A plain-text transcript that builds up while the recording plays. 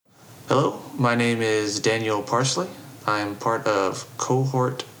Hello, my name is Daniel Parsley. I'm part of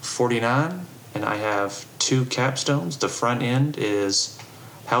Cohort 49, and I have two capstones. The front end is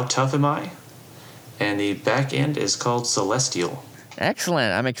How Tough Am I? And the back end is called Celestial.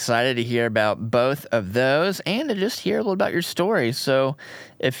 Excellent. I'm excited to hear about both of those and to just hear a little about your story. So,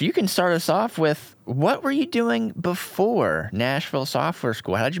 if you can start us off with what were you doing before Nashville Software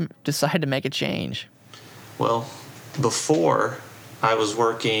School? How did you decide to make a change? Well, before I was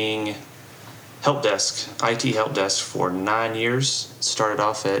working help desk, IT help desk for 9 years. Started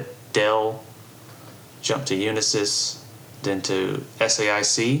off at Dell, jumped to Unisys, then to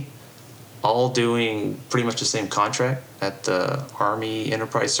SAIC, all doing pretty much the same contract at the Army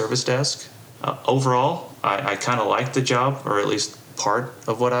Enterprise Service Desk. Overall, I kind of liked the job, or at least part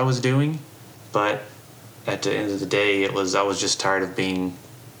of what I was doing, but at the end of the day, I was just tired of being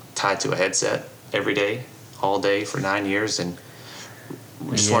tied to a headset every day, all day for 9 years, and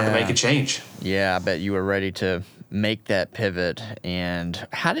just wanted to make a change. Yeah, I bet you were ready to make that pivot. And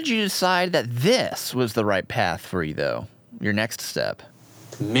how did you decide that this was the right path for you, though? Your next step?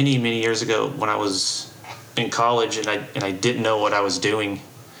 Many years ago, when I was in college and I didn't know what I was doing,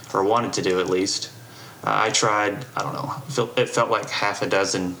 or wanted to do at least, I tried, I don't know, it felt like half a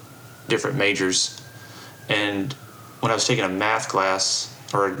dozen different majors. And when I was taking a math class,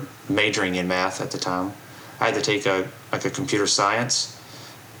 or majoring in math at the time, I had to take a computer science,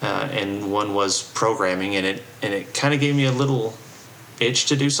 and one was programming, and it kind of gave me a little itch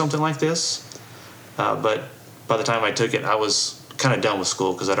to do something like this. But by the time I took it, I was kind of done with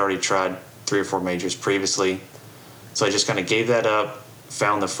school because I'd already tried 3 or 4 majors previously. So I just kind of gave that up,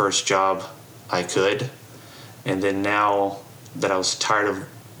 found the first job I could, and then now that I was tired of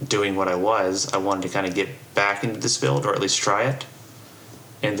doing what I wanted to kind of get back into this field, or at least try it.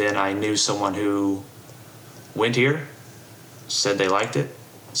 And then I knew someone who went here, said they liked it,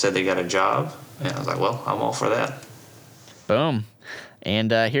 said they got a job, and I was like, well, I'm all for that. Boom.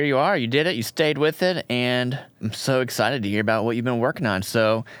 And here you are. You did it. You stayed with it. And I'm so excited to hear about what you've been working on.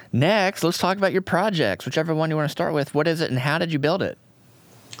 So next, let's talk about your projects, whichever one you want to start with. What is it and how did you build it?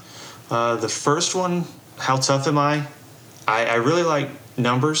 The first one, How Tough Am I? I really like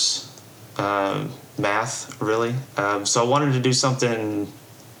numbers, math, really. So I wanted to do something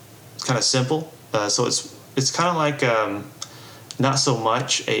kind of simple. So it's kind of like not so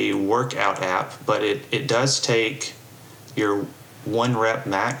much a workout app, but it does take your 1 rep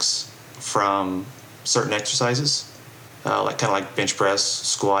max from certain exercises, like bench press,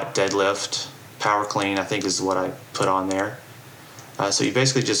 squat, deadlift, power clean, I think is what I put on there. So you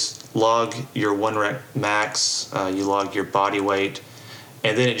basically just log your 1 rep max, you log your body weight,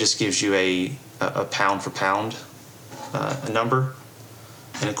 and then it just gives you a pound for pound number.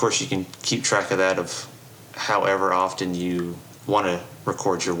 And of course you can keep track of that of however often you want to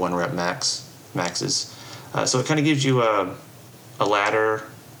record your 1 rep maxes. So it kind of gives you a ladder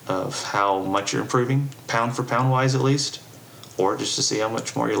of how much you're improving, pound for pound wise at least, or just to see how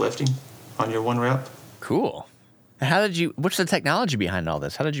much more you're lifting on your 1 rep. Cool. What's the technology behind all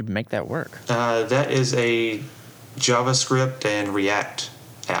this? How did you make that work? That is a JavaScript and React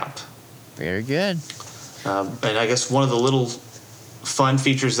app. Very good. And I guess one of the little fun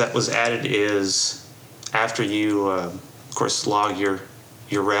features that was added is after you, of course, log your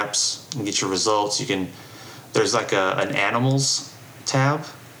reps and get your results, there's like an animals tab.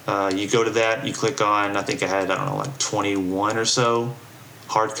 You go to that, you click on, I think I had, 21 or so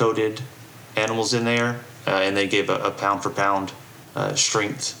hard-coded animals in there, and they gave a pound for pound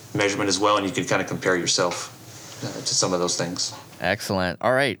strength measurement as well, and you could kind of compare yourself to some of those things. Excellent.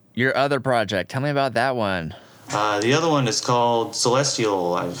 All right, your other project, tell me about that one. The other one is called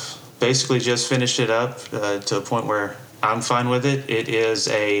Celestial. I've basically just finished it up to a point where I'm fine with it. It is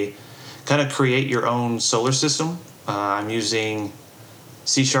a kind of create your own solar system. I'm using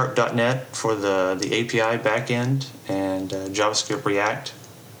C#.NET for the API backend and JavaScript React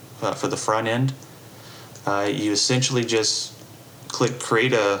for the front end. You essentially just click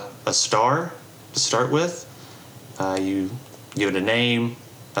create a star to start with. You give it a name,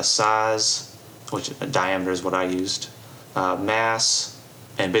 a size, which a diameter is what I used, mass,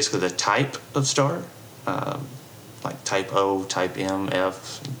 and basically the type of star, like type O, type M,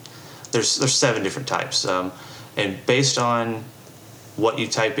 F. There's 7 different types, and based on what you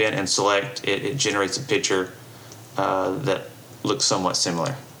type in and select, it generates a picture that looks somewhat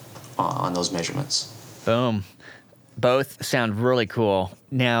similar on those measurements. Boom. Both sound really cool.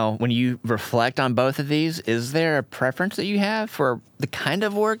 Now, when you reflect on both of these, is there a preference that you have for the kind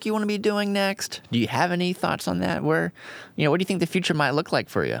of work you want to be doing next? Do you have any thoughts on that? What do you think the future might look like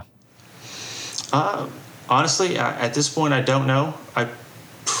for you? Honestly, at this point, I don't know. I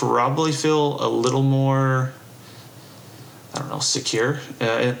probably feel a little more, I don't know, secure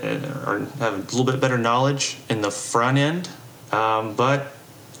or have a little bit better knowledge in the front end. But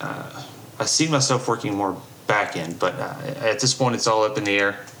I see myself working more back end. But at this point, it's all up in the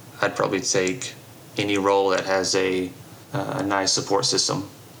air. I'd probably take any role that has a nice support system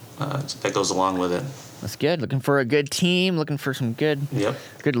that goes along with it. That's good. Looking for a good team, looking for some good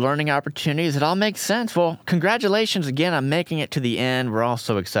learning opportunities. It all makes sense. Well, congratulations again on making it to the end. We're all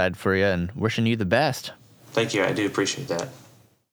so excited for you and wishing you the best. Thank you. I do appreciate that.